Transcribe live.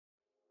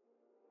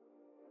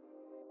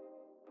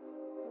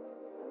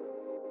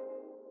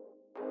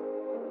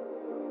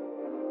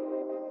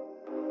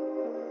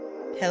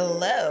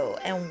Hello,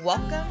 and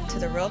welcome to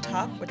the Real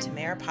Talk with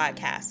Tamara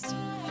podcast.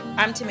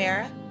 I'm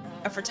Tamara,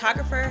 a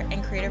photographer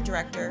and creative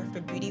director for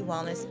beauty,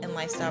 wellness, and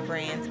lifestyle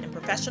brands and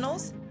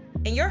professionals,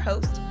 and your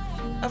host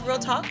of Real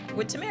Talk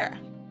with Tamara.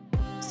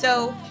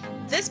 So,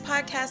 this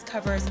podcast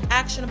covers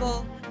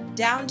actionable,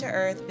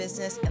 down-to-earth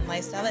business and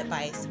lifestyle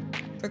advice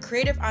for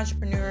creative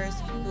entrepreneurs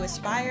who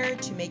aspire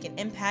to make an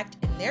impact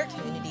in their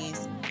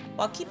communities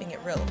while keeping it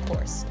real, of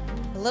course.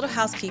 A little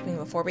housekeeping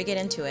before we get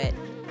into it.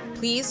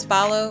 Please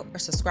follow or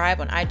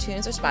subscribe on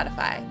iTunes or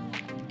Spotify.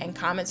 And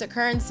comments are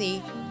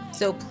currency,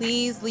 so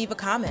please leave a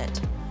comment.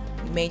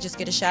 You may just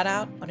get a shout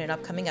out on an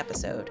upcoming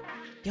episode.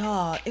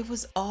 Y'all, it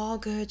was all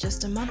good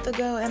just a month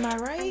ago, am I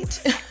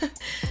right?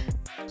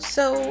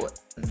 So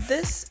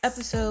this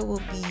episode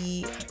will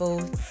be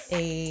both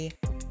a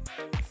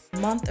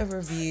month of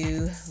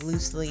review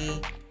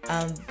loosely,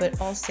 but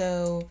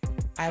also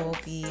I will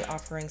be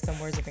offering some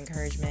words of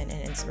encouragement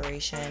and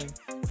inspiration.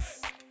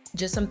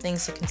 Just some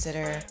things to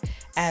consider,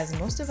 as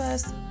most of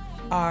us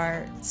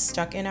are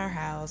stuck in our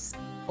house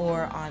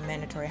or on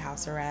mandatory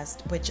house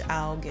arrest, which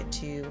I'll get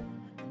to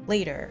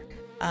later.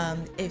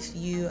 If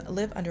you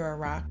live under a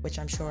rock, which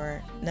I'm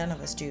sure none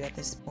of us do at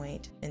this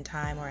point in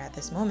time or at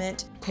this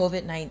moment,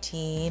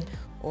 COVID-19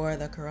 or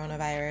the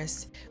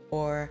coronavirus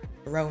or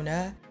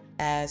Rona,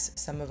 as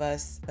some of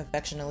us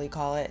affectionately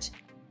call it,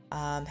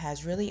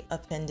 has really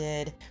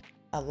upended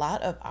a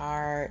lot of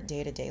our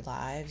day-to-day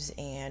lives,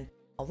 and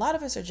a lot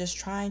of us are just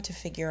trying to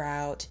figure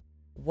out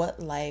what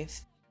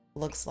life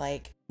looks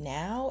like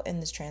now in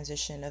this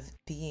transition of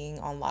being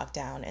on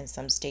lockdown in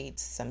some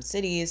states, some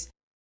cities,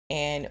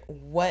 and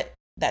what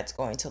that's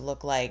going to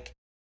look like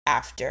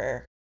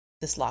after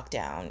this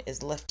lockdown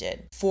is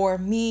lifted. For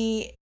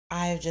me,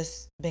 I've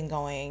just been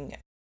going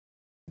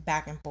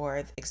back and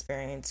forth,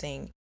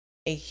 experiencing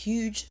a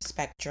huge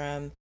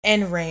spectrum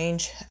and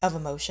range of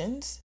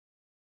emotions.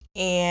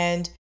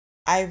 And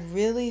I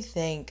really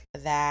think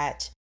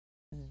that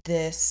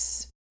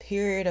this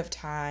period of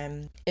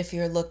time, if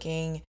you're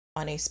looking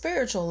on a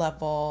spiritual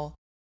level,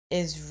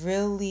 is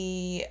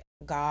really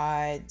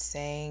God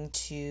saying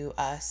to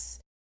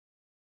us,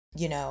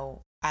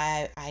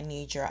 I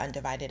need your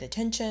undivided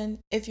attention,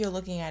 if you're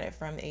looking at it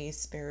from a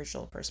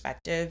spiritual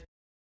perspective.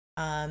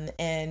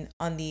 And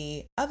on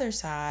the other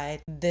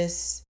side,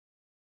 this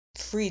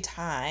free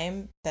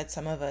time that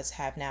some of us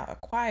have now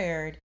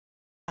acquired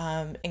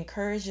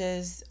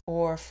encourages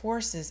or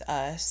forces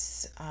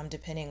us,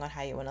 depending on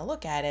how you want to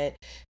look at it,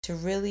 to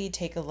really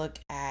take a look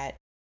at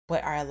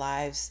what our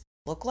lives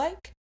look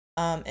like,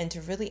 and to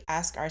really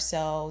ask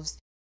ourselves,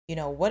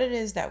 what it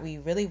is that we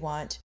really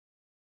want,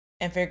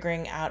 and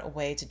figuring out a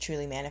way to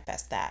truly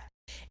manifest that.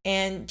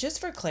 And just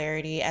for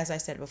clarity, as I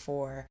said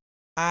before,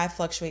 I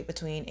fluctuate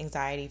between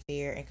anxiety,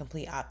 fear, and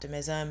complete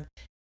optimism,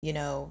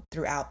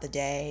 throughout the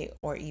day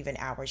or even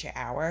hour to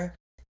hour.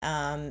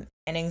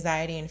 And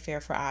anxiety and fear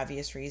for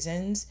obvious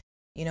reasons.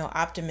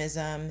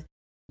 Optimism,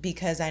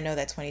 because I know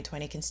that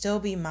 2020 can still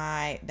be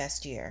my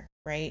best year,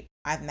 right?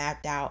 I've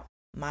mapped out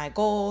my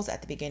goals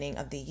at the beginning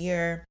of the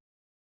year,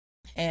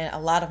 and a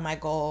lot of my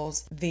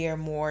goals veer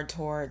more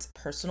towards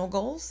personal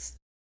goals.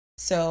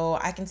 So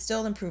I can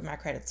still improve my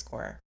credit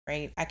score,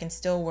 right? I can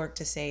still work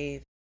to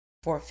save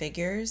 4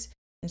 figures.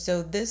 And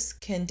so this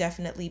can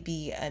definitely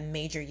be a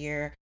major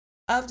year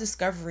of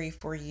discovery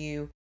for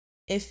you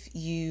if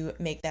you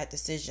make that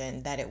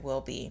decision that it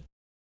will be.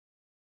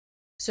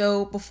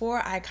 So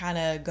before I kind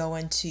of go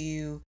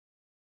into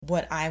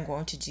what I'm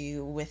going to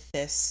do with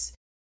this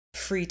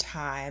free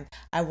time,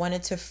 I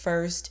wanted to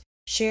first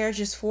share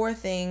just 4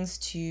 things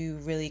to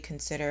really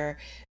consider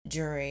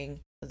during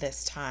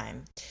this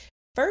time.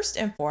 First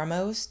and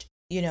foremost,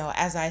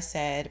 as I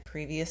said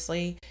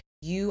previously,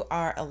 you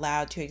are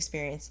allowed to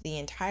experience the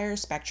entire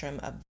spectrum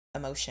of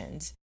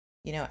emotions.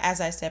 As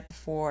I said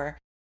before,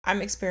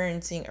 I'm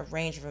experiencing a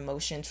range of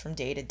emotions from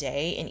day to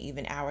day and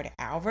even hour to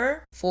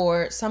hour.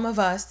 For some of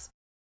us,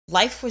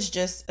 life was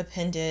just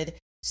appended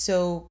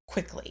so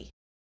quickly,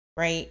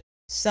 right?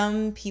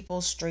 Some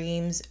people's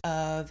streams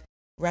of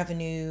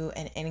revenue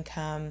and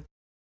income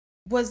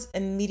was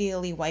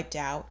immediately wiped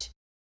out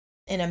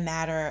in a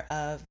matter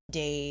of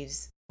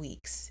days,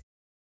 weeks.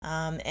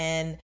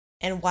 And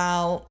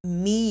while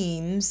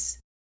memes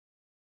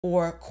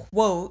or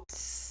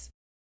quotes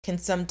can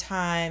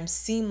sometimes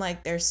seem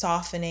like they're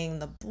softening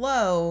the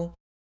blow,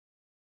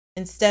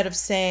 instead of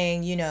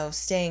saying,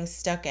 staying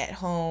stuck at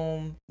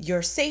home,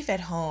 you're safe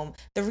at home,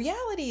 the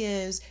reality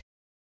is,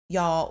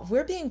 y'all,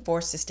 we're being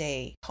forced to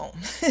stay home.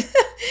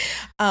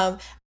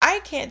 I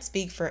can't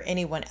speak for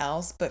anyone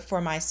else, but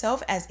for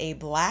myself as a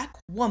Black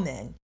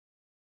woman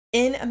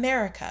in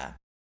America,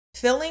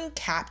 feeling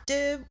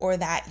captive or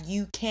that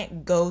you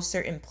can't go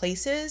certain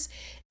places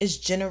is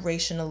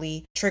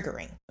generationally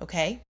triggering,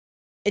 okay?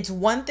 It's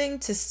one thing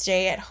to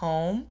stay at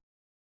home,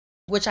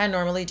 which I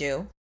normally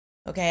do,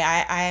 okay?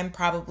 I am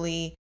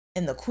probably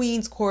in the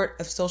Queen's Court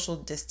of social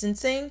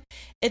distancing.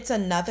 It's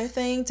another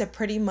thing to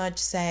pretty much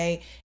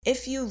say,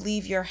 if you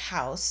leave your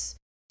house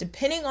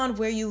depending on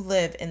where you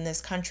live in this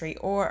country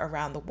or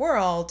around the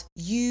world,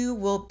 you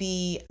will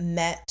be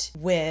met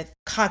with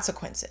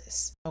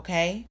consequences,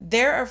 okay?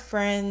 There are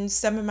friends,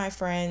 some of my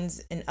friends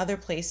in other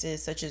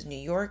places such as New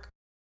York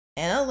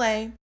and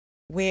LA,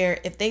 where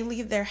if they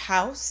leave their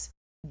house,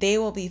 they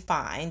will be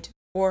fined,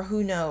 or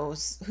who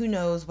knows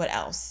what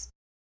else,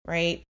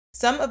 right?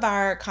 Some of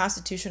our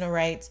constitutional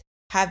rights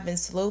have been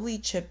slowly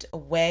chipped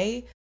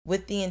away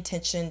with the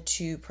intention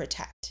to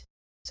protect.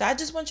 So I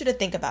just want you to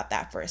think about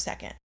that for a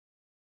second.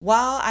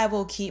 While I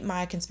will keep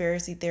my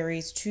conspiracy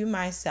theories to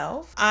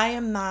myself, I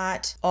am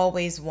not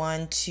always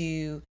one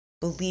to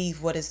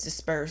believe what is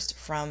dispersed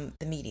from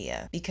the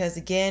media because,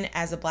 again,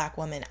 as a Black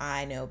woman,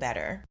 I know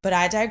better. But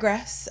I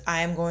digress.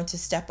 I am going to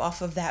step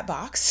off of that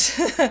box.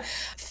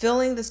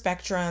 Feeling the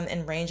spectrum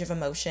and range of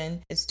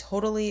emotion is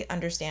totally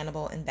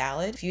understandable and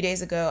valid. A few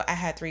days ago, I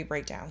had 3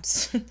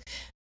 breakdowns.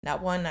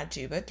 Not 1, not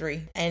 2, but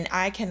 3. And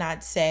I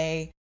cannot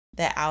say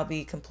that I'll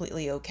be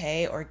completely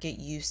okay or get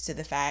used to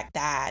the fact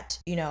that,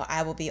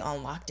 I will be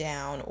on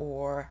lockdown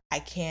or I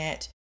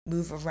can't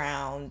move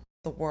around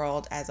the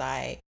world as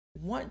I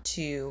want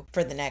to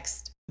for the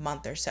next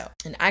month or so.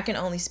 And I can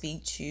only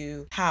speak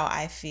to how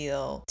I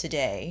feel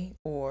today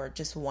or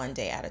just one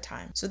day at a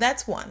time. So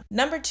that's one.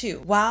 Number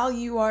 2, while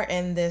you are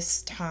in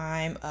this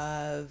time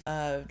of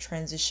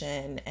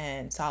transition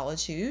and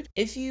solitude,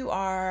 if you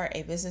are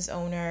a business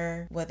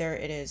owner, whether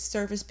it is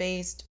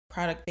service-based,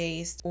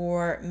 product-based,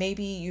 or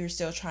maybe you're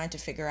still trying to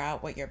figure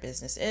out what your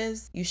business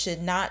is, you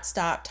should not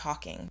stop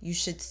talking. You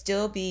should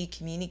still be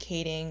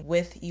communicating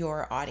with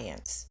your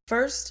audience.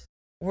 First,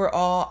 we're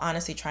all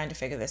honestly trying to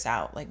figure this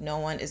out. Like, no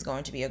one is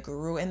going to be a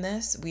guru in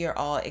this. We are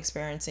all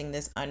experiencing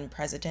this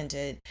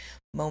unprecedented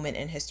moment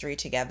in history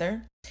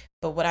together.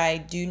 But what I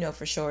do know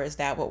for sure is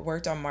that what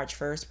worked on March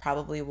 1st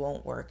probably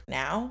won't work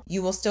now.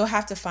 You will still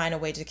have to find a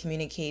way to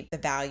communicate the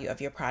value of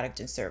your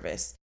product and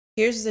service.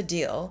 Here's the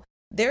deal.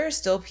 There are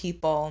still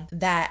people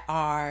that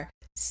are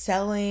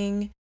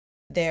selling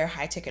their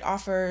high ticket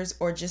offers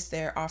or just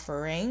their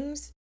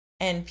offerings,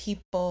 and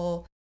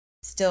people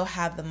still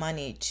have the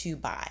money to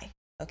buy.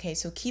 Okay,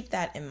 so keep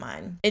that in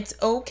mind. It's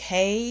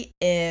okay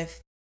if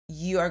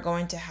you are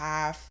going to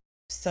have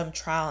some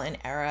trial and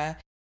error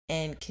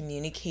in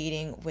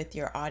communicating with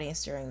your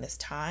audience during this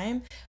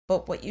time,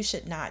 but what you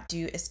should not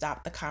do is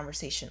stop the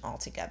conversation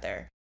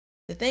altogether.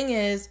 The thing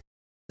is,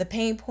 the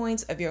pain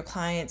points of your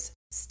clients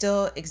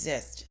still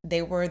exist.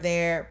 They were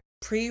there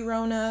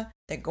pre-Rona,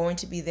 they're going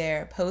to be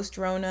there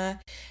post-Rona,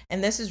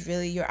 and this is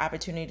really your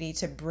opportunity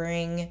to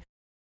bring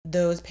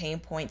those pain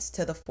points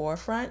to the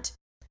forefront.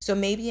 So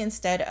maybe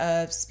instead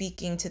of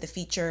speaking to the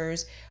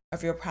features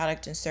of your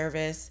product and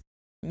service,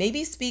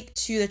 maybe speak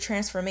to the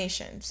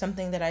transformation,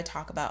 something that I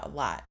talk about a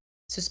lot.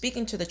 So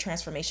speaking to the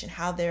transformation,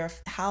 how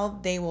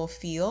they will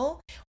feel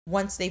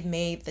once they've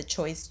made the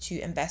choice to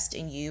invest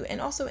in you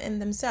and also in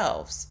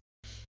themselves.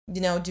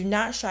 Do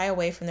not shy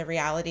away from the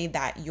reality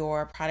that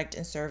your product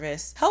and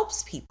service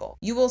helps people.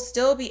 You will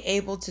still be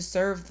able to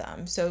serve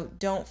them, so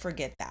don't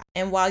forget that.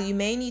 And while you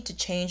may need to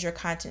change your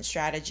content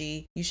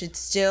strategy, you should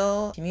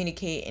still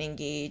communicate and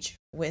engage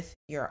with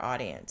your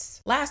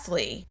audience.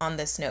 Lastly, on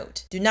this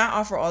note, do not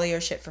offer all of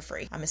your shit for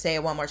free. I'm gonna say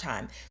it one more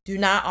time. Do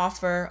not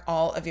offer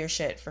all of your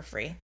shit for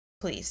free,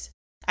 please.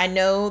 I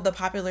know the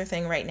popular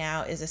thing right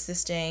now is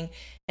assisting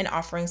and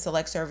offering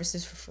select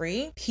services for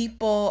free.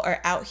 People are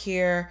out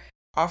here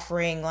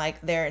offering like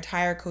their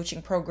entire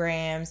coaching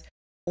programs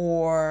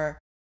or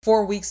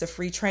 4 weeks of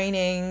free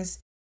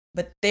trainings.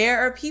 But there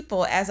are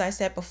people, as I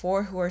said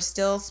before, who are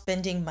still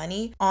spending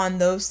money on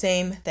those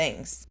same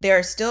things. There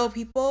are still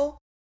people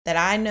that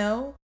I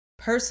know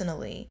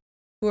personally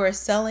who are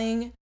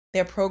selling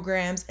their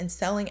programs and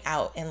selling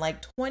out in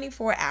like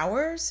 24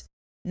 hours,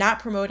 not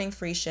promoting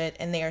free shit,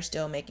 and they are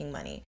still making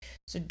money.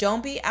 So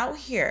don't be out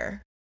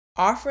here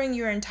offering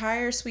your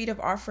entire suite of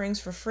offerings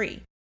for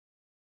free.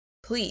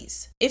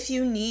 Please, if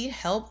you need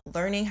help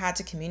learning how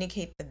to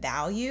communicate the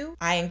value,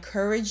 I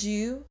encourage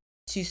you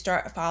to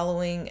start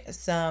following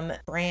some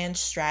brand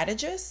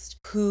strategists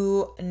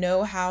who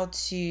know how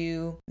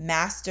to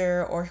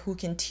master or who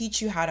can teach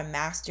you how to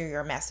master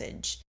your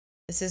message.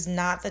 This is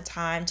not the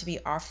time to be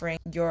offering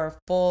your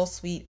full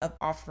suite of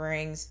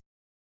offerings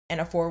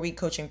and a 4-week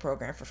coaching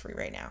program for free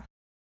right now.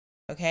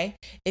 Okay?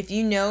 If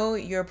you know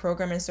your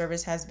program and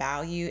service has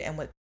value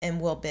and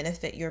will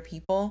benefit your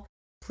people,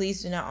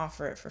 please do not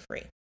offer it for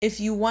free. If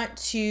you want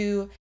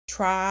to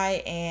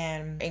try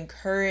and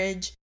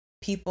encourage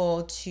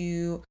people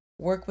to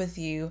work with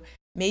you,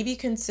 maybe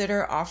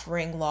consider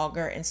offering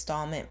longer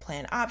installment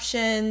plan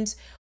options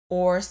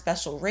or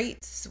special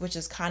rates, which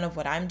is kind of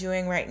what I'm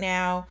doing right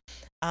now,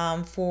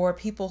 for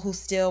people who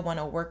still want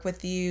to work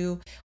with you,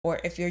 or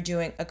if you're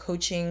doing a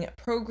coaching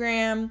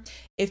program.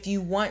 If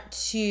you want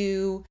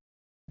to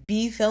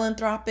be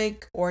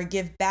philanthropic or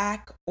give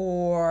back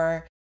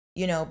or,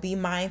 be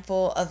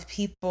mindful of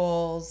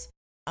people's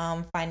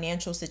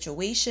financial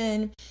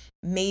situation,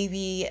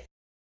 maybe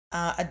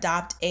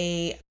adopt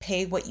a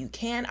pay what you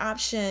can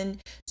option.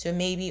 So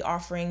maybe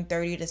offering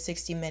 30 to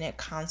 60-minute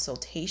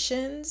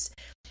consultations.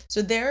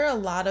 So there are a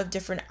lot of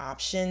different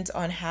options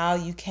on how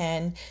you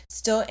can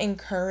still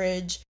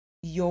encourage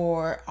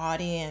your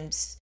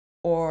audience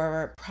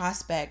or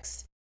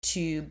prospects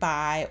to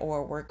buy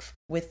or work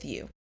with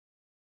you.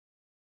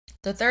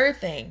 The third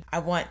thing I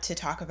want to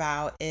talk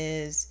about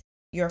is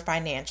your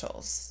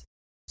financials.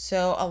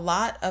 So a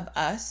lot of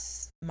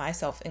us,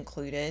 myself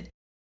included,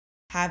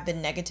 have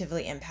been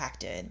negatively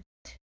impacted.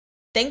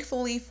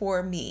 Thankfully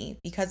for me,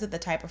 because of the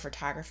type of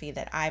photography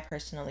that I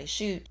personally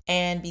shoot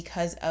and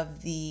because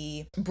of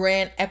the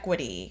brand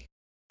equity,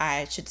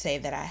 I should say,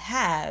 that I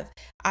have,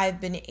 I've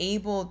been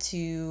able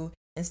to,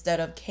 instead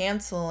of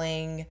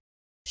canceling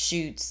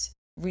shoots,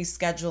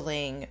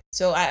 rescheduling.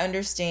 So I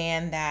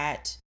understand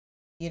that,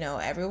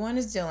 everyone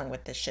is dealing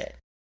with this shit.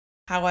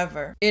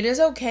 However, it is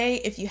okay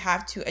if you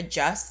have to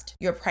adjust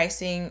your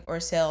pricing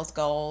or sales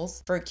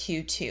goals for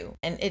Q2.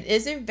 And it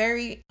is a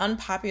very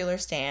unpopular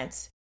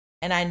stance.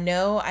 And I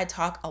know I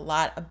talk a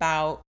lot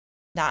about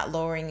not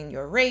lowering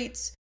your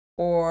rates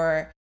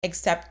or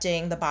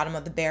accepting the bottom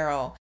of the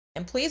barrel.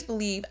 And please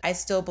believe, I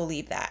still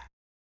believe that.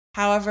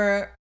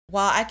 However,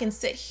 while I can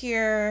sit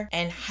here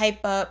and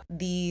hype up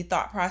the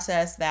thought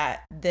process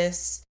that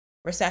this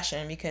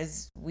recession,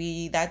 because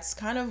that's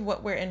kind of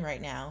what we're in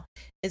right now,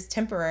 is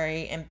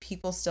temporary and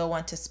people still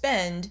want to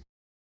spend,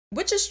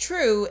 which is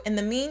true. In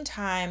the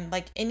meantime,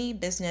 like any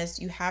business,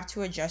 you have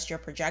to adjust your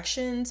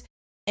projections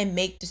and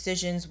make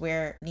decisions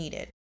where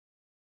needed.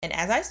 And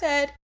as I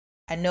said,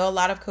 I know a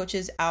lot of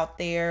coaches out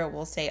there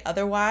will say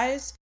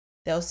otherwise.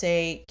 They'll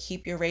say,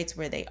 keep your rates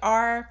where they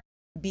are,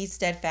 be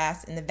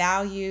steadfast in the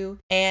value.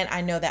 And I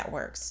know that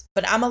works.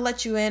 But I'm going to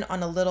let you in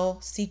on a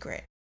little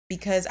secret,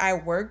 because I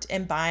worked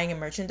in buying and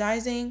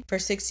merchandising for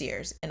 6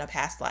 years in a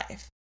past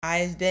life.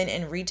 I've been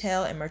in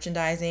retail and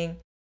merchandising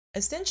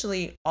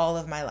essentially all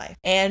of my life.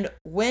 And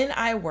when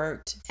I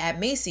worked at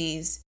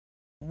Macy's,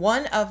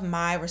 one of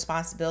my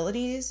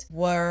responsibilities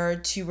were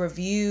to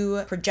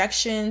review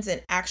projections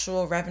and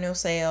actual revenue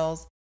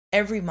sales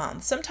every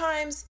month,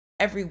 sometimes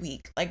every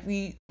week. Like,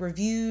 we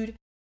reviewed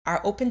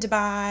our open to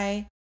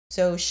buy,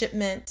 so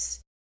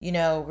shipments,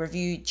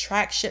 reviewed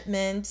track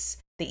shipments,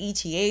 the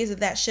ETAs of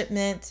that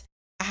shipment.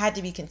 I had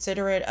to be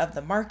considerate of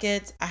the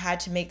markets. I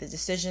had to make the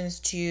decisions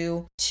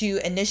to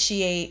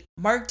initiate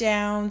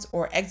markdowns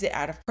or exit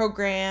out of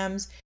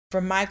programs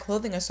from my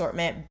clothing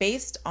assortment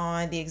based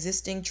on the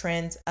existing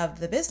trends of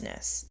the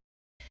business.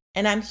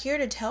 And I'm here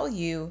to tell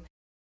you,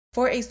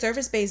 for a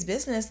service-based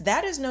business,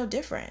 that is no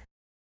different,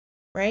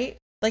 right?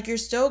 Like, you're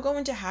still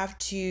going to have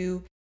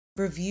to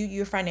review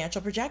your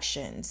financial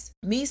projections.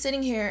 Me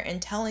sitting here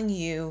and telling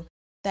you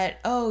that,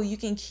 oh, you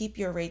can keep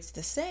your rates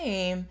the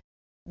same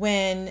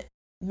when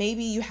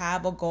maybe you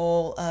have a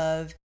goal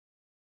of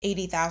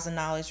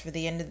 $80,000 for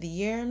the end of the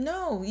year.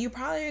 No, it's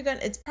probably going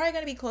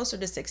to be closer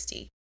to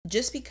 60,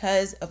 just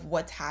because of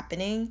what's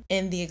happening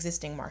in the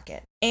existing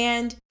market.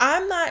 And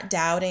I'm not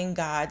doubting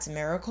God's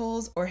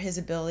miracles or his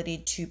ability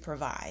to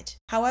provide.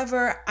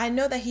 However, I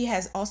know that he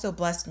has also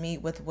blessed me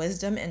with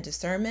wisdom and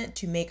discernment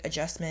to make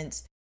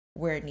adjustments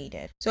where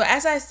needed. So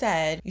as I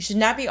said, you should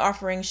not be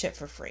offering shit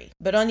for free.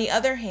 But on the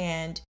other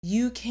hand,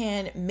 you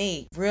can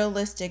make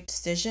realistic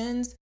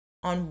decisions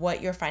on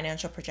what your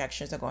financial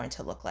projections are going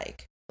to look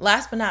like.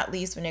 Last but not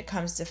least, when it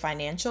comes to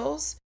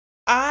financials,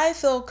 I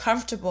feel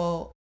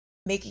comfortable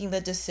making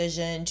the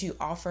decision to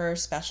offer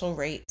special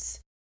rates,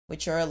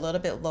 which are a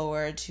little bit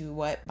lower to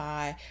what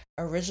my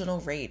original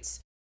rates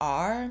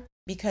are,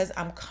 because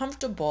I'm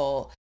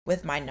comfortable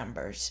with my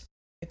numbers.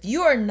 If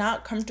you are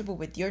not comfortable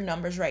with your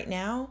numbers right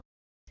now,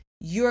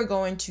 you're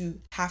going to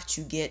have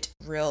to get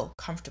real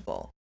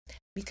comfortable,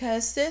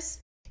 because sis,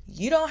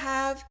 you don't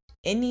have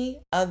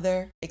any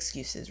other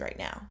excuses right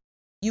now.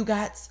 You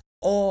got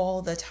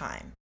all the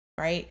time,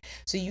 right?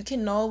 So you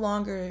can no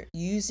longer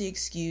use the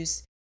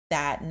excuse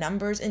that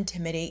numbers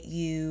intimidate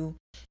you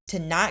to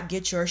not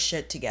get your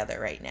shit together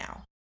right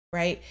now,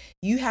 right?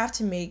 You have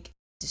to make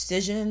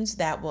decisions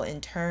that will in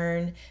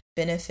turn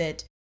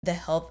benefit the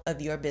health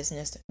of your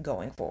business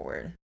going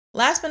forward.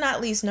 Last but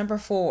not least, number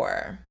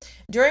 4,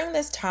 during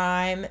this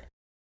time,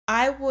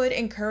 I would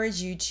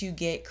encourage you to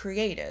get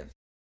creative.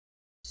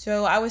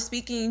 So I was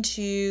speaking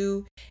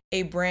to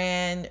a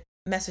brand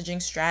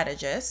messaging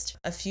strategist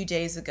a few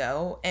days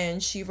ago,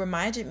 and she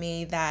reminded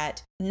me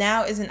that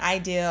now is an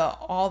ideal,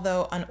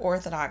 although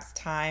unorthodox,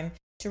 time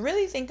to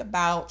really think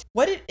about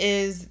what it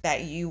is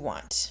that you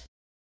want.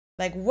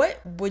 Like,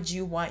 what would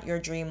you want your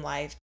dream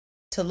life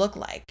to look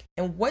like?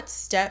 And what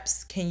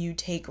steps can you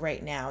take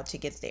right now to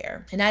get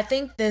there? And I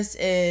think this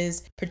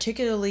is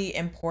particularly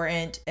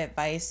important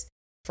advice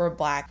for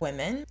Black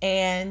women,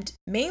 and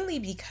mainly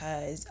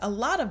because a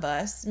lot of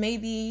us,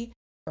 maybe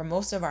for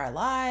most of our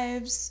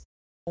lives,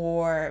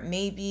 or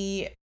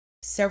maybe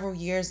several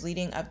years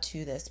leading up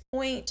to this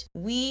point,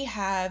 we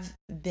have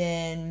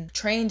been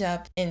trained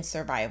up in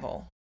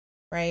survival,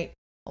 right?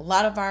 A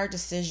lot of our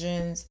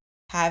decisions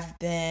have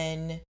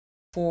been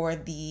for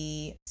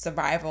the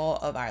survival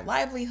of our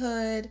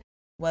livelihood,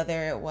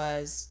 whether it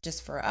was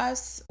just for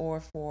us or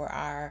for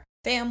our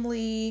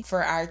family,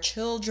 for our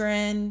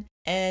children.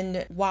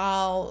 And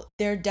while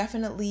there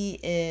definitely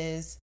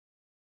is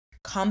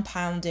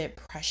compounded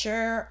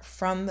pressure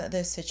from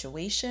this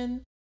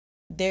situation,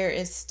 there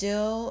is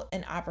still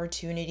an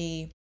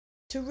opportunity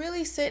to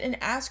really sit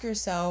and ask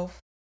yourself,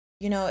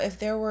 if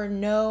there were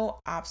no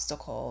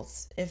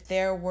obstacles, if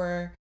there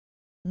were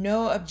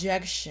no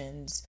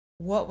objections,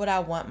 what would I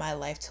want my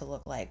life to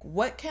look like?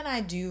 What can I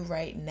do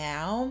right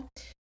now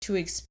to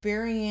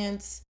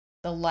experience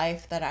the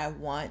life that I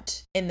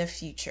want in the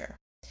future?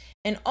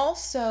 And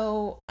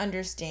also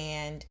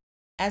understand,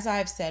 as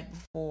I've said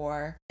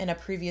before in a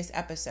previous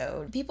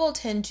episode, people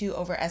tend to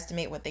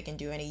overestimate what they can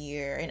do in a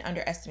year and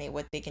underestimate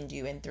what they can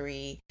do in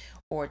 3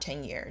 or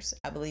 10 years.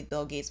 I believe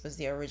Bill Gates was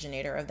the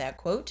originator of that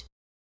quote.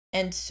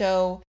 And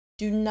so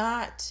do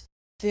not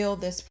feel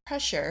this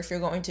pressure if you're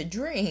going to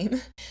dream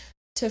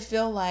to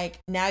feel like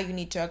now you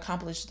need to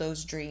accomplish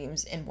those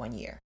dreams in 1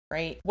 year,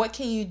 right? What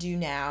can you do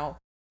now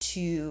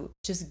to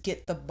just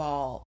get the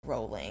ball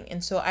rolling?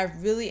 And so I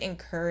really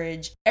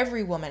encourage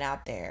every woman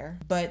out there,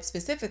 but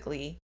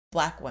specifically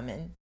Black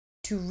women,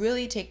 to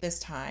really take this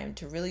time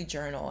to really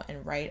journal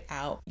and write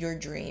out your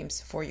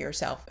dreams for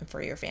yourself and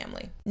for your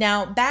family.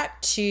 Now,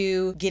 back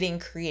to getting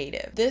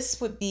creative.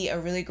 This would be a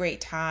really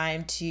great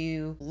time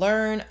to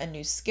learn a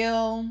new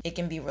skill. It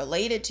can be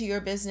related to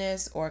your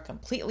business or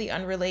completely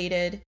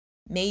unrelated.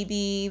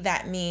 Maybe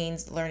that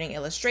means learning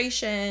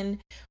illustration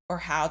or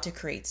how to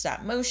create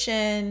stop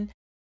motion.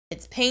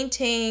 It's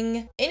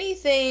painting,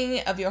 anything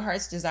of your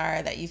heart's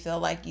desire that you feel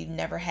like you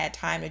never had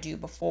time to do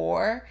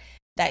before,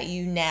 that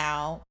you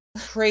now,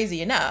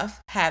 crazy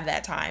enough, have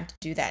that time to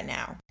do that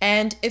now.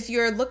 And if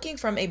you're looking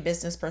from a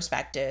business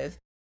perspective,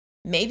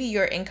 maybe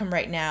your income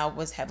right now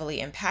was heavily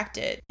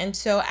impacted. And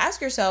so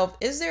ask yourself,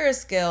 is there a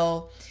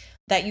skill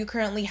that you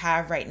currently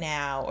have right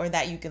now or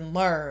that you can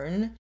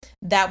learn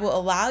that will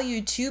allow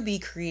you to be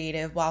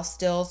creative while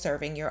still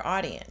serving your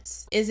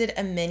audience? Is it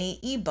a mini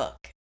ebook?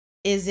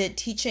 Is it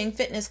teaching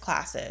fitness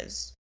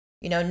classes?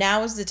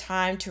 Now is the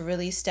time to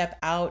really step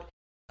out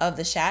of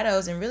the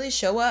shadows and really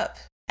show up,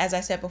 as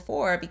I said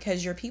before,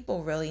 because your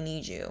people really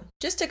need you.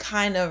 Just to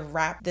kind of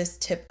wrap this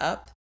tip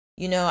up,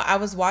 I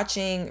was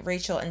watching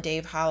Rachel and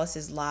Dave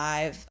Hollis's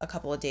live a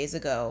couple of days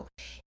ago,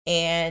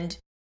 and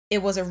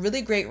it was a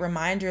really great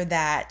reminder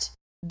that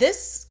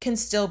this can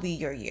still be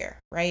your year,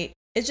 right?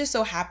 It just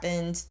so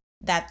happens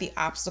that the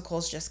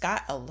obstacles just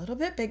got a little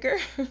bit bigger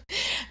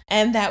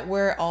and that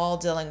we're all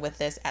dealing with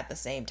this at the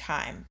same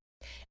time.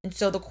 And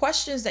so the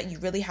questions that you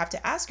really have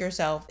to ask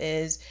yourself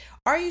is,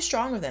 are you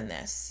stronger than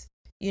this?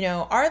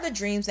 Are the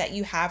dreams that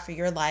you have for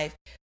your life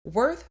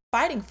worth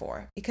fighting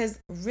for? Because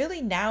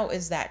really now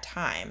is that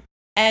time.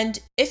 And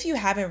if you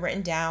haven't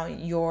written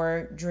down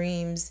your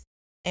dreams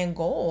and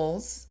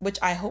goals, which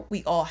I hope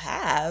we all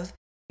have,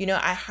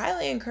 I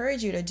highly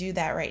encourage you to do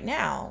that right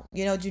now.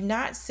 Do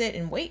not sit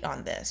and wait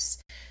on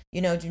this.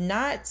 Do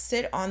not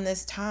sit on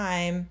this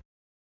time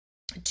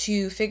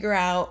to figure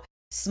out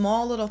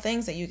small little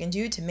things that you can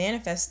do to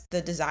manifest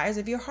the desires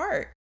of your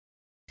heart,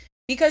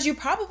 because you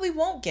probably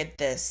won't get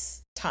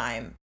this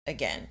time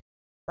again,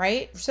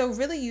 right? So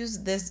really use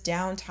this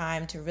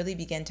downtime to really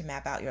begin to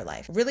map out your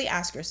life. Really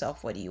ask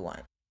yourself, what do you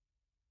want?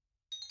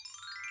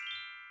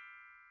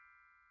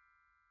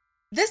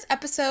 This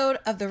episode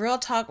of the Real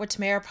Talk with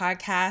Tamara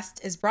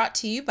podcast is brought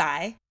to you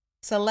by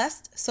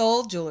Celeste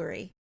Soul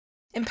Jewelry.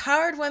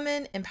 Empowered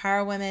women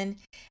empower women,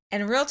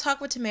 and Real Talk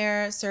with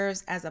Tamara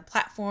serves as a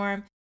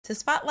platform to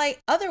spotlight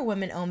other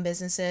women-owned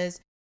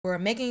businesses who are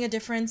making a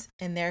difference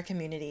in their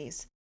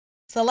communities.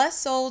 Celeste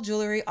Soul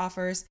Jewelry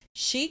offers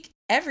chic,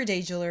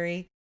 everyday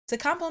jewelry to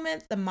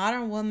complement the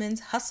modern woman's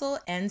hustle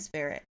and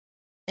spirit.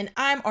 And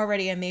I'm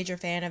already a major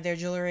fan of their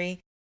jewelry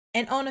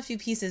and own a few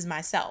pieces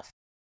myself.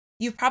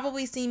 You've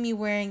probably seen me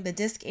wearing the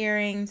disc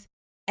earrings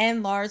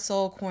and large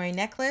soul coin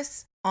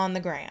necklace on the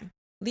gram.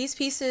 These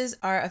pieces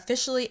are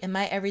officially in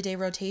my everyday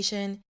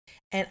rotation,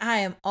 and I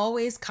am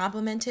always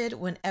complimented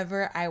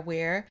whenever I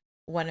wear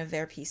one of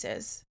their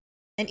pieces.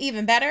 And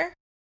even better,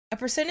 a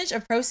percentage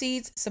of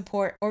proceeds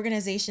support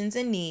organizations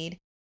in need,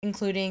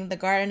 including the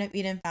Garden of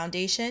Eden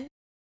Foundation,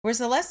 where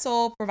Celeste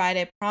Soul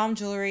provided prom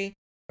jewelry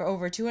for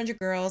over 200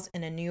 girls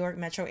in the New York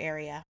metro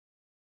area.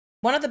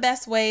 One of the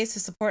best ways to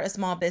support a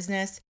small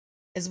business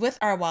is with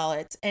our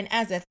wallets, and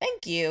as a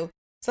thank you,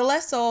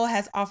 Celeste Soul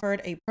has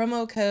offered a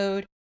promo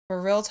code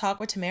for Real Talk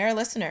with Tamara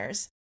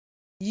listeners.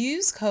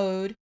 Use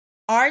code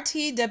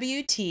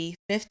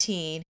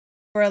RTWT15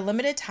 for a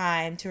limited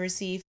time to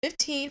receive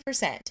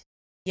 15%.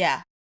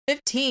 Yeah,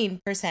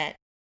 15%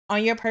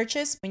 on your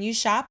purchase when you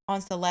shop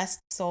on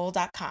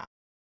CelesteSoul.com.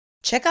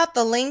 Check out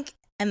the link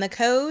and the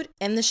code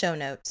in the show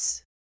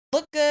notes.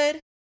 Look good,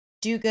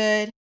 do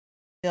good,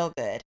 feel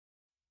good.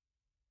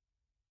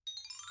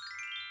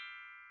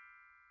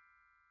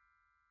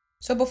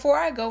 So before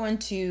I go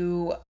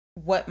into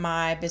what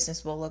my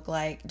business will look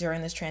like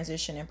during this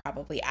transition and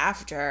probably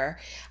after,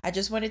 I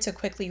just wanted to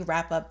quickly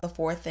wrap up the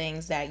 4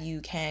 things that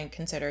you can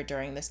consider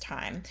during this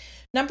time.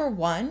 Number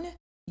 1,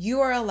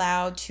 You are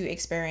allowed to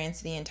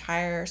experience the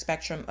entire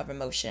spectrum of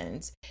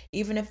emotions,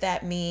 even if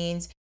that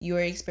means you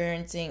are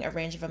experiencing a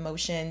range of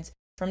emotions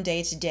from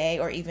day to day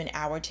or even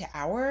hour to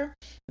hour.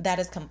 That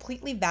is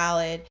completely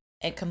valid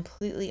and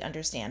completely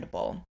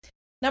understandable.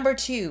 Number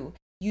two,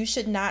 you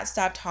should not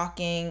stop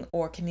talking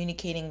or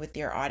communicating with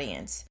your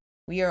audience.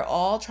 We are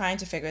all trying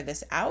to figure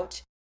this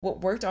out.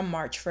 What worked on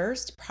March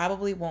 1st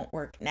probably won't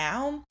work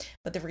now,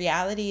 but the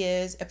reality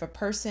is, if a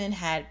person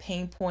had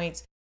pain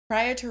points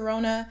prior to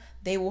Rona,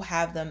 they will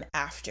have them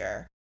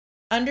after.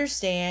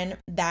 Understand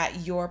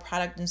that your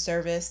product and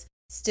service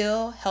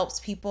still helps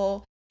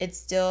people, it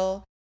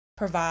still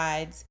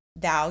provides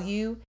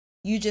value.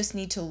 You just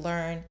need to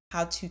learn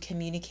how to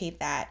communicate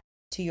that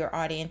to your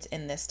audience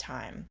in this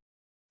time.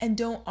 And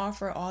don't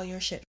offer all your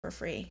shit for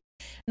free.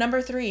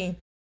 Number three,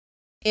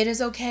 it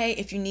is okay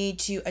if you need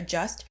to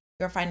adjust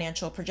your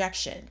financial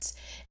projections.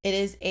 It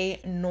is a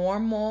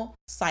normal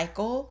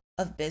cycle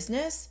of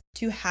business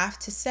to have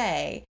to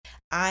say,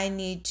 I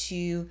need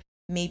to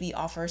maybe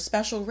offer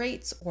special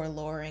rates or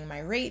lowering my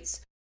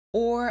rates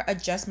or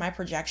adjust my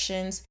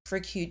projections for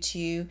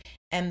Q2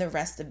 and the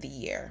rest of the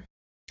year.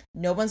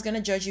 No one's going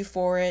to judge you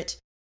for it.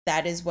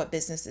 That is what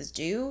businesses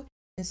do,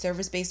 and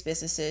service-based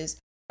businesses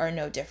are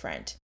no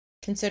different.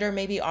 Consider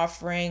maybe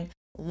offering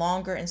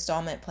longer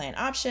installment plan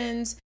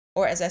options,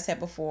 or as I said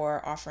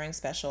before, offering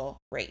special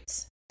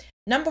rates.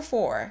 Number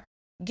four,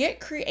 get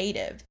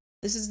creative.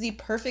 This is the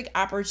perfect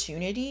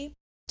opportunity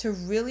to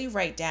really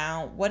write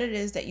down what it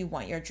is that you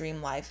want your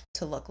dream life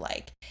to look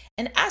like.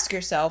 And ask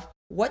yourself,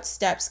 what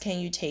steps can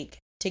you take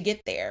to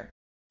get there?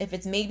 If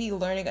it's maybe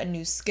learning a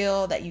new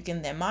skill that you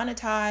can then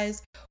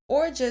monetize,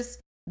 or just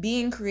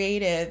being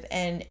creative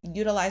and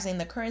utilizing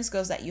the current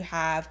skills that you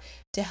have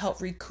to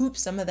help recoup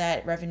some of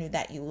that revenue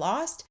that you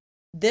lost,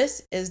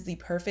 this is the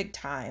perfect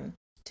time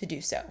to do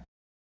so.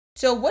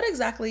 So what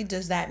exactly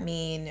does that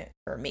mean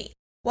for me?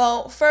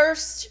 Well,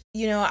 first,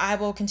 I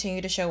will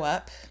continue to show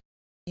up.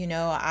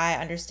 I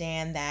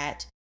understand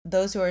that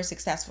those who are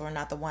successful are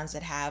not the ones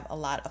that have a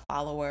lot of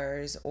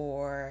followers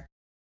or,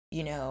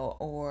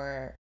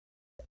 or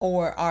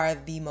are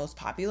the most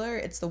popular.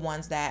 It's the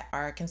ones that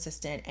are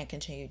consistent and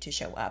continue to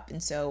show up.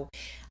 And so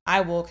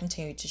I will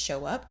continue to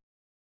show up,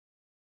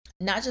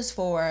 not just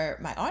for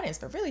my audience,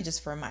 but really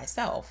just for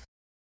myself.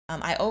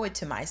 I owe it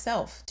to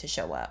myself to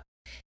show up.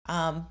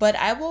 But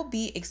I will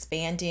be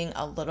expanding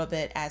a little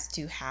bit as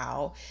to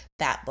how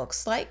that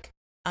looks like.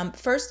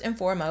 First and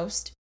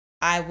foremost,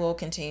 I will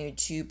continue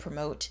to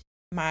promote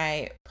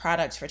my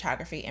product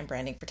photography and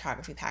branding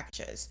photography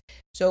packages.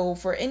 So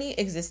for any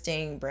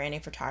existing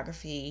branding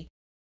photography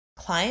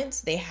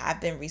clients, they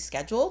have been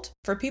rescheduled.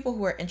 For people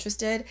who are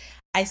interested,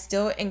 I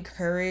still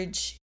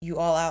encourage you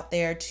all out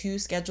there to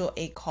schedule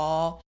a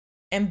call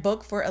and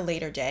book for a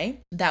later day.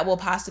 That will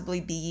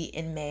possibly be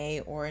in May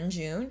or in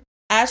June.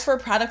 As for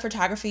product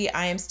photography,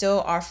 I am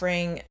still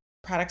offering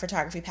product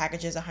photography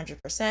packages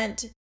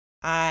 100%.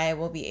 I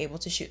will be able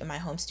to shoot in my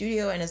home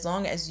studio, and as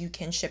long as you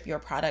can ship your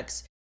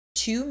products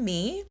to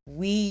me,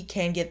 we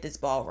can get this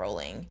ball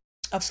rolling.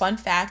 A fun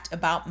fact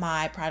about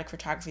my product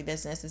photography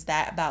business is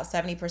that about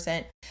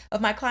 70%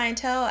 of my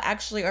clientele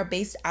actually are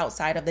based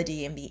outside of the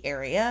DMV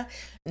area.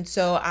 And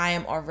so I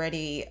am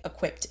already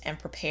equipped and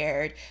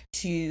prepared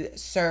to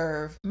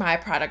serve my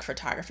product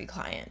photography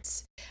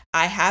clients.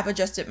 I have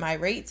adjusted my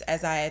rates,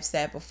 as I have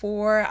said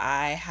before.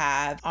 I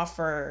have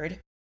offered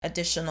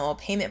additional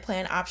payment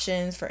plan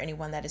options for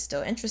anyone that is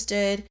still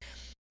interested.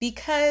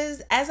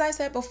 Because, as I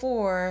said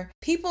before,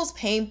 people's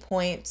pain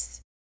points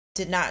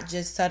did not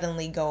just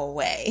suddenly go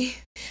away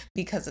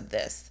because of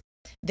this.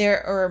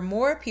 There are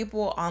more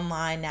people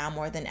online now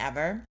more than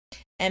ever,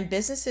 and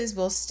businesses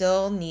will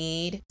still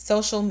need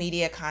social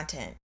media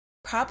content.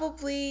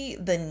 Probably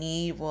the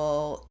need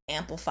will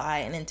amplify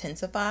and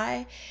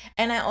intensify.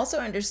 And I also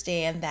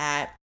understand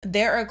that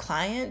there are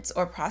clients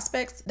or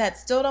prospects that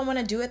still don't want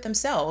to do it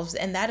themselves,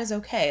 and that is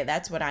okay.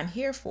 That's what I'm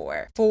here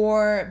for.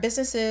 For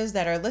businesses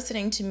that are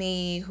listening to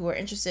me who are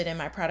interested in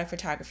my product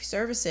photography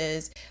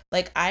services,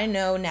 like, I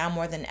know now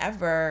more than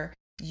ever,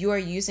 you are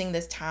using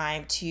this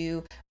time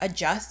to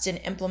adjust and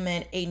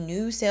implement a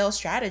new sales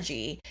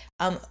strategy,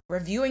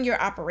 reviewing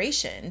your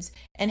operations,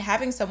 and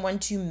having someone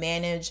to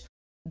manage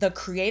the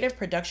creative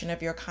production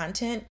of your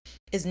content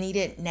is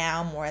needed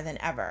now more than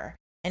ever.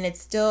 And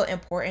it's still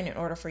important in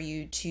order for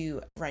you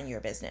to run your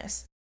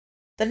business.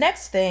 The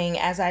next thing,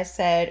 as I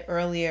said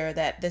earlier,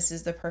 that this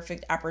is the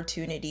perfect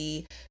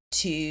opportunity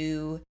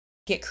to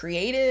get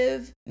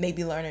creative,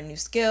 maybe learn a new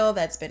skill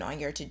that's been on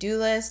your to-do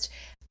list.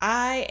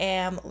 I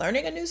am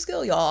learning a new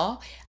skill,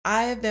 y'all.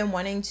 I have been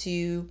wanting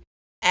to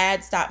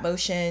add stop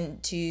motion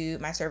to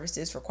my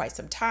services for quite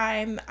some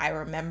time. I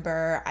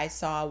remember I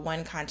saw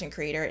one content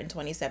creator in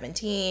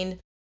 2017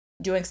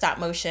 doing stop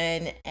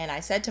motion, and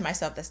I said to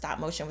myself that stop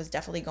motion was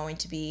definitely going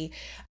to be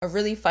a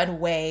really fun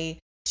way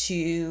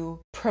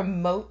to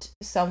promote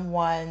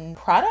someone's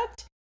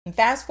product. And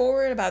fast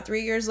forward about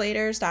 3 years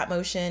later, stop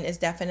motion is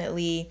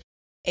definitely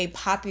a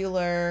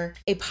popular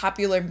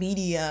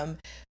medium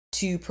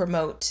to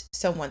promote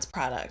someone's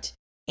product.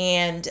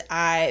 And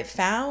I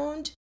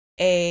found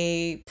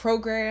a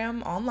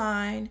program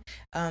online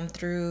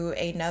through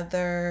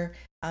another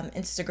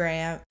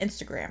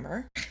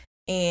Instagrammer,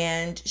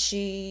 and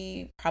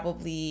she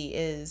probably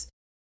is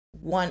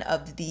one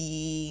of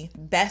the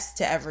best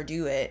to ever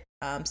do it,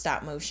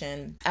 stop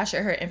motion. I'll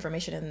share her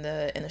information in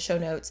the show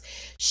notes.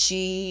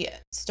 She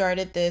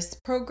started this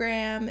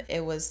program.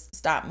 It was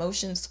Stop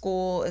Motion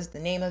School is the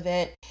name of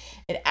it.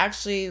 It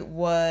actually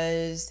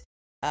was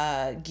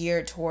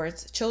geared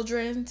towards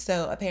children.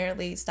 So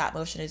apparently stop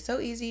motion is so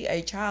easy,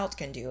 a child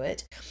can do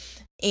it.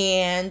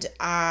 And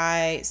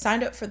I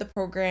signed up for the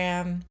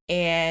program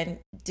and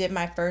did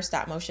my first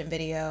stop motion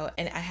video,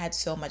 and I had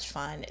so much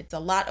fun. It's a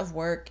lot of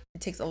work,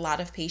 it takes a lot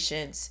of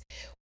patience,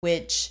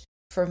 which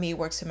for me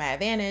works to my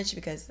advantage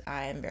because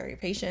I am very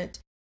patient.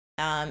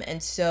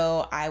 And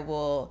so I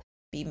will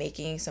be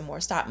making some more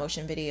stop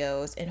motion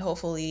videos and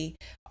hopefully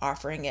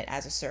offering it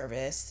as a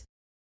service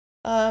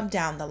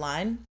down the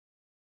line.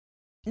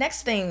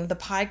 Next thing, the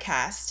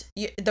podcast.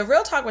 The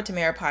Real Talk with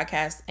Tamara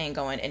podcast ain't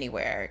going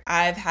anywhere.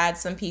 I've had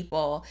some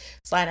people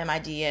slide in my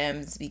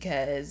DMs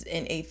because,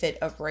 in a fit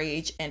of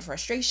rage and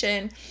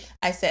frustration,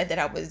 I said that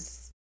I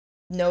was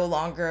no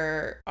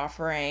longer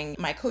offering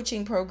my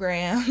coaching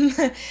program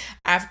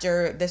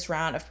after this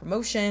round of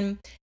promotion.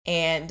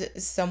 And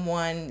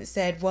someone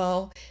said,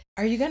 well,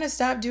 are you going to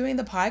stop doing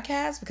the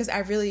podcast? Because I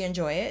really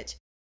enjoy it.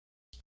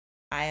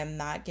 I am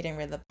not getting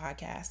rid of the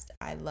podcast.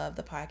 I love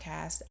the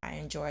podcast. I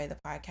enjoy the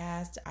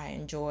podcast. I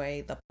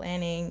enjoy the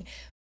planning,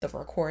 the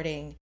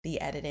recording,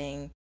 the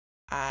editing.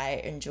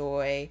 I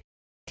enjoy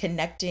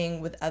connecting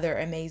with other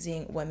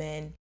amazing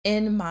women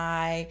in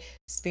my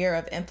sphere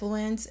of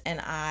influence.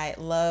 And I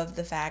love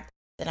the fact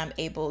that I'm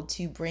able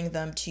to bring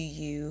them to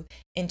you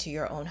into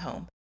your own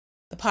home.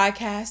 The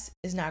podcast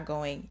is not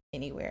going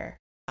anywhere.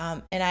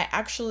 And I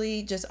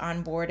actually just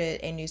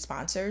onboarded a new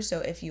sponsor. So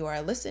if you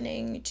are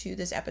listening to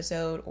this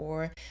episode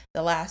or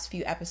the last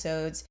few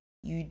episodes,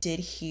 you did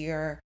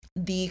hear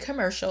the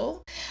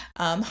commercial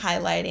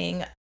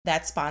highlighting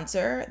that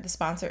sponsor. The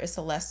sponsor is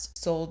Celeste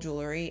Soul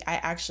Jewelry. I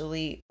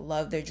actually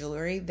love their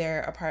jewelry.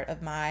 They're a part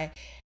of my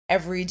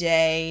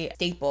everyday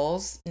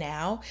staples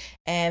now.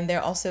 And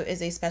there also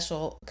is a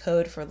special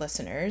code for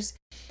listeners.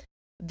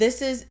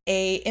 This is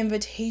a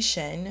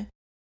invitation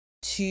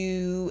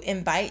to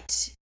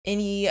invite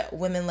any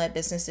women-led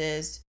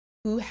businesses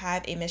who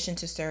have a mission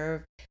to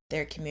serve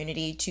their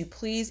community to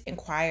please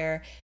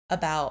inquire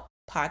about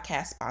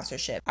podcast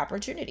sponsorship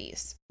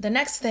opportunities. The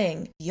next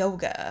thing,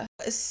 yoga.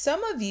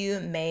 Some of you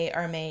may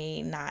or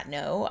may not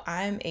know,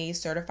 I'm a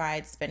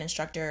certified spin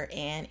instructor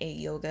and a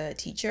yoga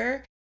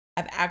teacher.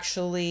 I've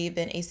actually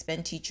been a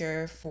spin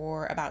teacher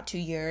for about 2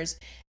 years,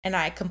 and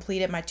I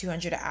completed my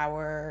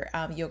 200-hour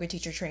yoga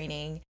teacher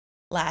training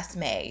last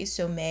May,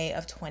 so May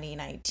of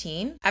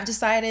 2019. I've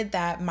decided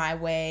that my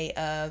way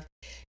of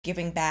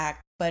giving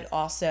back, but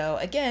also,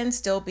 again,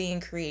 still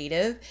being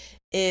creative,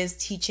 is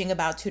teaching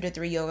about 2 to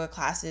 3 yoga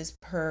classes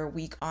per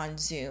week on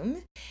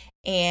Zoom.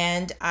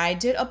 And I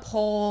did a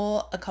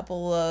poll a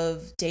couple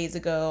of days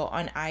ago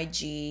on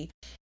IG.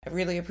 I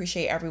really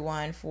appreciate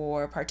everyone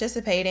for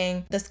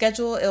participating. The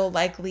schedule, it'll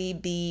likely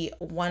be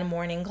 1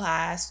 morning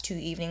class, 2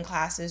 evening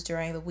classes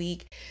during the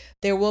week.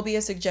 There will be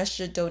a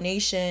suggested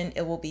donation.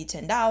 It will be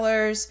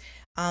 $10.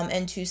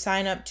 And to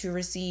sign up to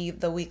receive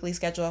the weekly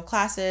schedule of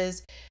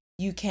classes,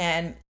 you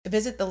can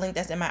visit the link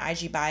that's in my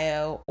IG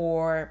bio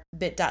or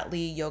bit.ly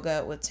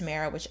yoga with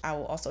Tamara, which I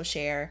will also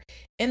share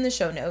in the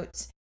show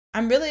notes.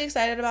 I'm really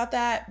excited about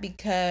that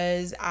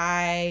because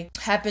I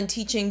have been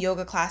teaching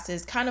yoga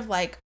classes kind of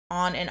like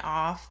on and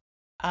off.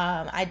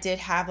 I did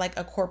have like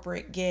a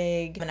corporate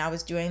gig and I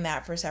was doing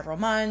that for several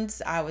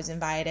months. I was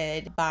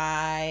invited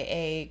by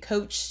a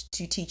coach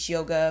to teach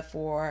yoga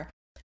for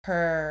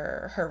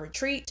her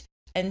retreat.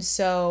 And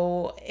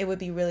so it would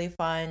be really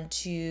fun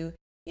to,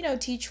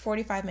 teach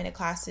 45-minute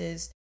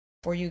classes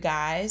for you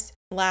guys.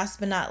 Last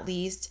but not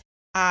least,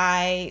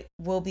 I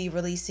will be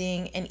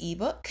releasing an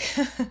ebook.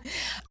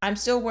 I'm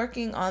still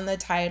working on the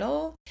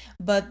title,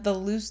 but the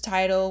loose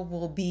title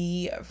will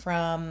be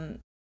From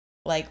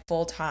like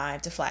full time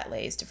to flat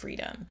lays to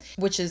freedom,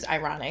 which is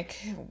ironic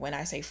when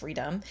I say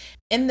freedom.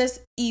 In this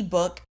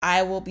ebook,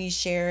 I will be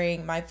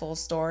sharing my full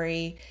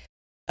story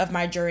of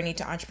my journey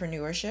to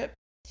entrepreneurship.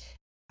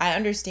 I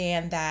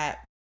understand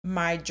that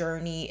my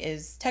journey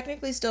is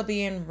technically still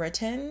being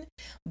written,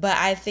 but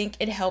I think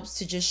it helps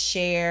to just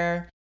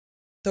share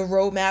the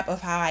roadmap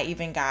of how I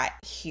even got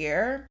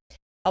here,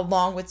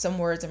 along with some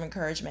words of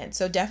encouragement.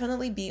 So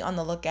definitely be on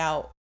the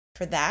lookout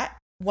for that.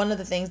 One of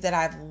the things that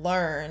I've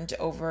learned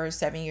over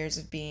 7 years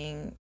of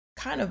being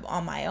kind of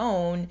on my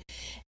own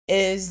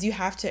is you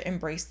have to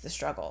embrace the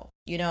struggle.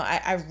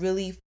 I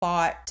really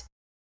fought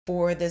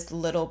for this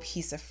little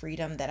piece of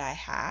freedom that I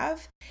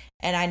have.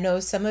 And I know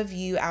some of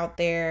you out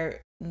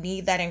there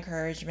need that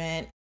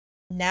encouragement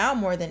now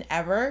more than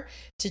ever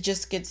to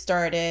just get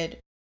started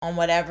on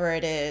whatever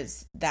it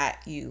is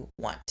that you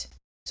want.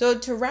 So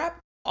to wrap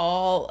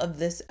all of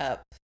this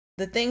up,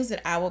 the things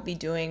that I will be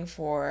doing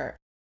for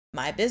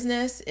my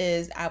business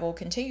is I will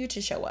continue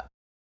to show up.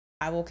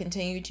 I will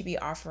continue to be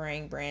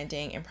offering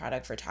branding and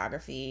product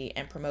photography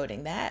and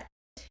promoting that.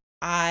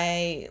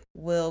 I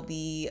will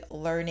be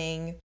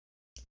learning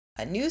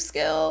a new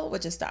skill,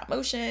 which is stop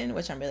motion,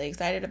 which I'm really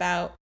excited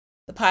about.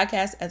 The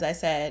podcast, as I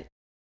said,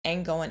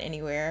 ain't going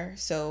anywhere.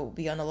 So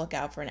be on the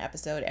lookout for an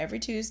episode every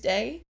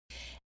Tuesday.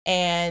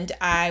 And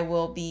I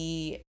will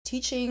be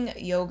teaching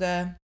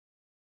yoga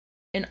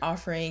and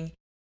offering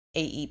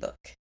a ebook.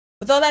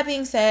 With all that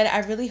being said,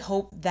 I really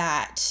hope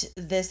that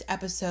this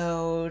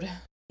episode,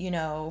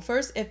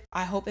 first,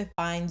 I hope it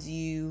finds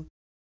you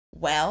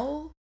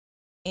well.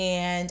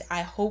 And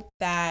I hope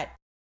that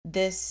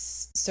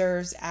this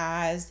serves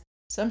as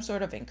some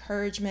sort of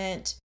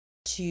encouragement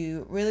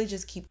to really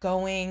just keep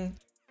going.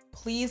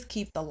 Please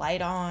keep the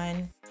light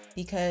on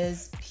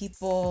because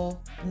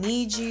people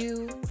need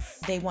you.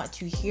 They want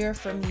to hear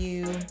from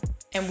you.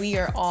 And we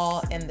are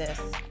all in this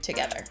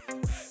together.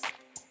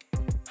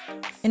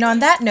 And on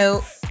that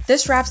note,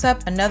 this wraps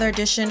up another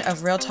edition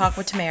of Real Talk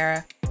with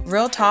Tamara,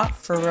 Real Talk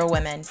for Real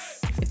Women.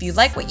 If you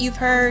like what you've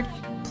heard,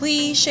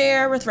 please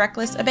share with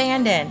reckless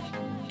abandon.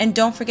 And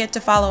don't forget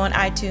to follow on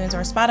iTunes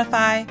or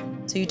Spotify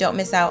so you don't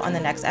miss out on the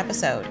next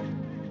episode.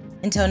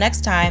 Until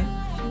next time,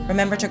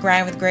 remember to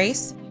grind with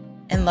grace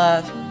and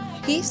love,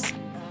 peace,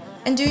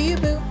 and do you,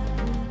 boo.